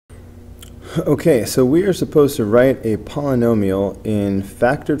Okay, so we are supposed to write a polynomial in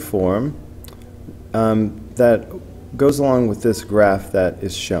factored form that goes along with this graph that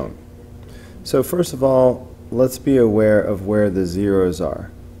is shown. So first of all, let's be aware of where the zeros are.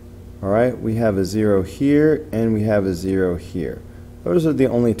 Alright, we have a 0 here and we have a 0 here. Those are the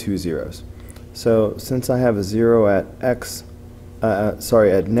only two zeros. So since I have a 0 at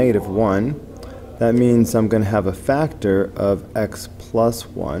at negative 1, that means I'm going to have a factor of x plus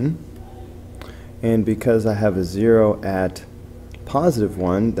 1. And because I have a 0 at positive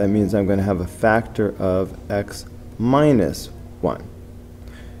 1, that means I'm going to have a factor of x minus 1.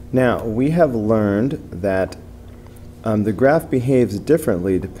 Now, we have learned that the graph behaves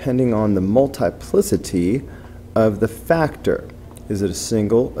differently depending on the multiplicity of the factor. Is it a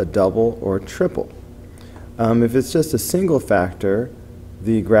single, a double, or a triple? If it's just a single factor,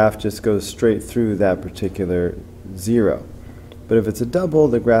 the graph just goes straight through that particular 0. But if it's a double,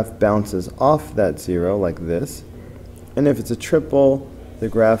 the graph bounces off that 0 like this. And if it's a triple, the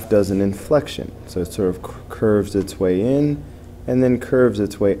graph does an inflection. So it sort of curves its way in and then curves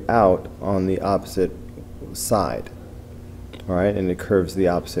its way out on the opposite side. Alright, and it curves the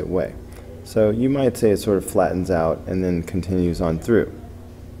opposite way. So you might say it sort of flattens out and then continues on through.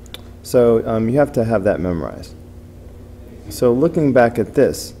 So you have to have that memorized. So looking back at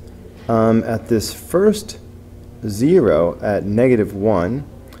this first 0 at negative 1,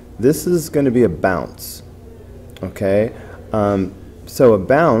 this is going to be a bounce. Okay, so a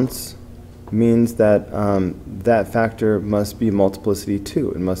bounce means that that factor must be multiplicity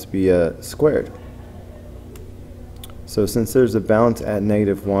 2. It must be squared. So since there's a bounce at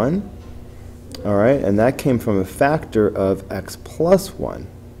negative 1, alright, and that came from a factor of x plus 1,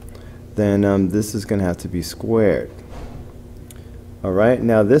 then this is going to have to be squared. Alright,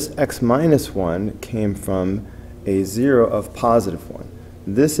 now this x minus 1 came from a 0 of positive 1.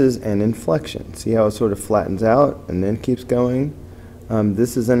 This is an inflection. See how it sort of flattens out and then keeps going?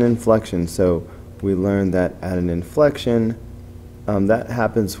 This is an inflection, so we learned that at an inflection, that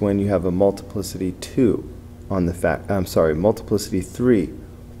happens when you have a multiplicity 2 on the multiplicity 3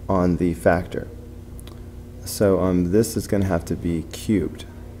 on the factor. So this is going to have to be cubed.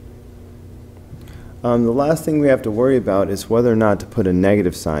 The last thing we have to worry about is whether or not to put a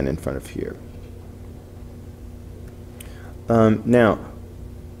negative sign in front of here. Now,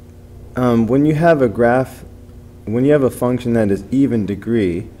 when you have a graph, when you have a function that is even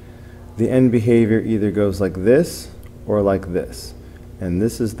degree, the end behavior either goes like this or like this. And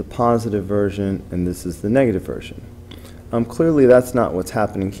this is the positive version and this is the negative version. Clearly that's not what's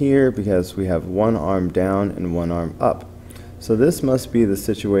happening here because we have one arm down and one arm up. So this must be the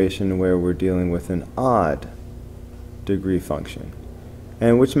situation where we're dealing with an odd degree function,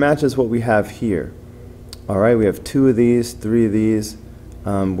 and which matches what we have here. Alright, we have 2 of these, 3 of these.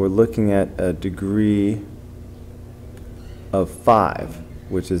 We're looking at a degree of 5,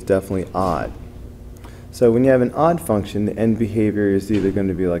 which is definitely odd. So when you have an odd function, the end behavior is either going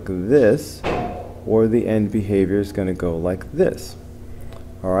to be like this, or the end behavior is going to go like this.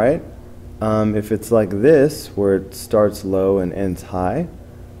 Alright? If it's like this, where it starts low and ends high,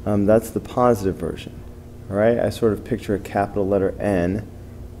 that's the positive version. Alright? I sort of picture a capital letter N,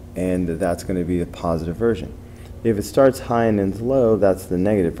 and that's going to be the positive version. If it starts high and ends low, that's the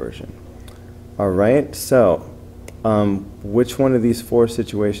negative version. Alright, so which one of these 4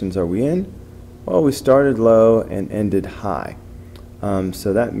 situations are we in? Well, we started low and ended high.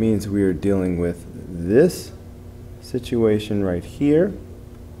 So that means we are dealing with this situation right here,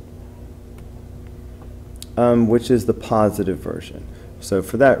 which is the positive version. So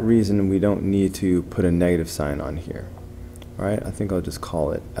for that reason, we don't need to put a negative sign on here. Alright, I think I'll just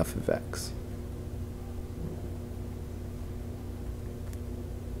call it f of x.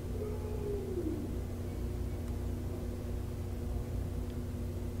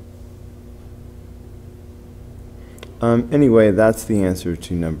 Anyway, that's the answer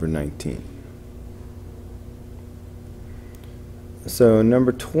to number 19. So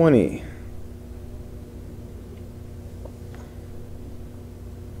number 20.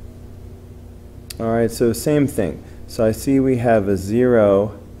 Alright, so same thing. So I see we have a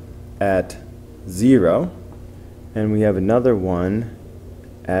 0 at 0, and we have another one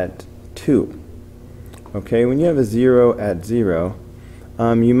at 2. Okay, when you have a 0 at 0,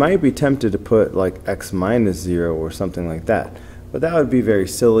 you might be tempted to put like x minus 0 or something like that. But that would be very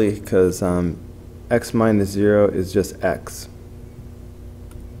silly because x minus 0 is just x.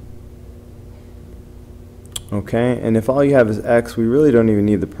 Okay, and if all you have is x, we really don't even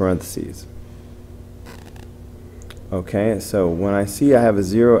need the parentheses. Okay, so when I see I have a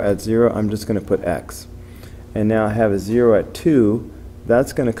 0 at 0, I'm just going to put x. And now I have a 0 at 2,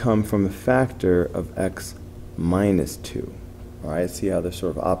 that's going to come from a factor of x minus 2. All right, see how they're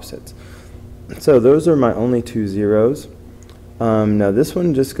sort of opposites. So those are my only two zeros. Now this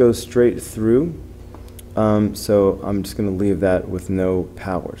one just goes straight through, so I'm just going to leave that with no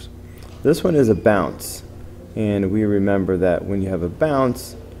powers. This one is a bounce, and we remember that when you have a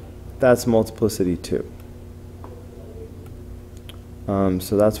bounce, that's multiplicity 2.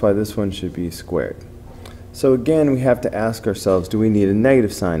 So that's why this one should be squared. So again, we have to ask ourselves, do we need a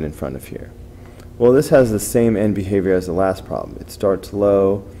negative sign in front of here? Well, this has the same end behavior as the last problem. It starts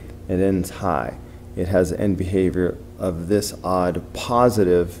low, it ends high. It has the end behavior of this odd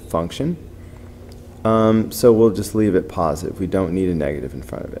positive function. So we'll just leave it positive. We don't need a negative in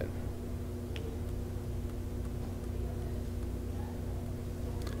front of it.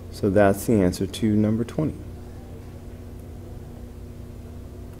 So that's the answer to number 20.